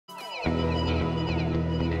Ike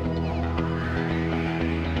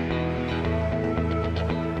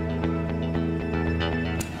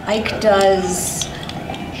does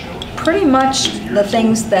pretty much the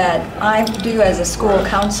things that I do as a school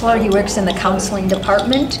counselor. He works in the counseling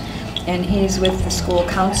department, and he's with the school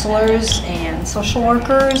counselors and social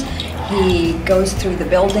workers. He goes through the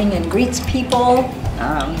building and greets people.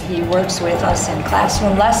 He works with us in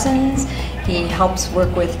classroom lessons. He helps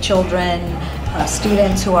work with children,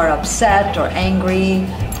 students who are upset or angry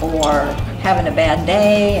or having a bad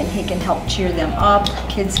day, and he can help cheer them up.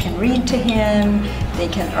 Kids can read to him. They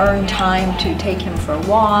can earn time to take him for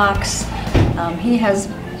walks. He has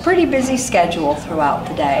a pretty busy schedule throughout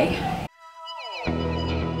the day.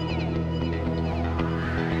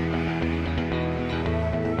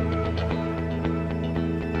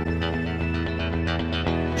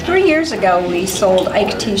 3 years ago, we sold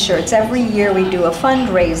Ike t-shirts. Every year we do a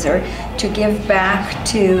fundraiser to give back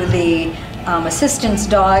to the assistance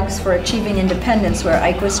dogs for achieving independence, where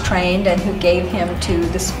Ike was trained and who gave him to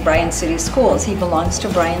the Bryan City Schools. He belongs to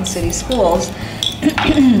Bryan City Schools.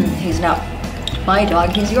 He's not my dog,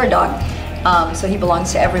 he's your dog. So he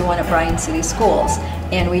belongs to everyone at Bryan City Schools.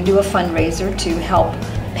 And we do a fundraiser to help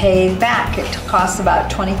pay back. It costs about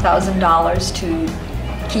 $20,000 to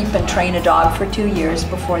keep and train a dog for 2 years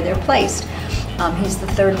before they're placed. He's the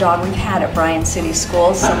third dog we've had at Bryan City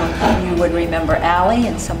Schools. Some of you would remember Allie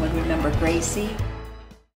and some would remember Gracie.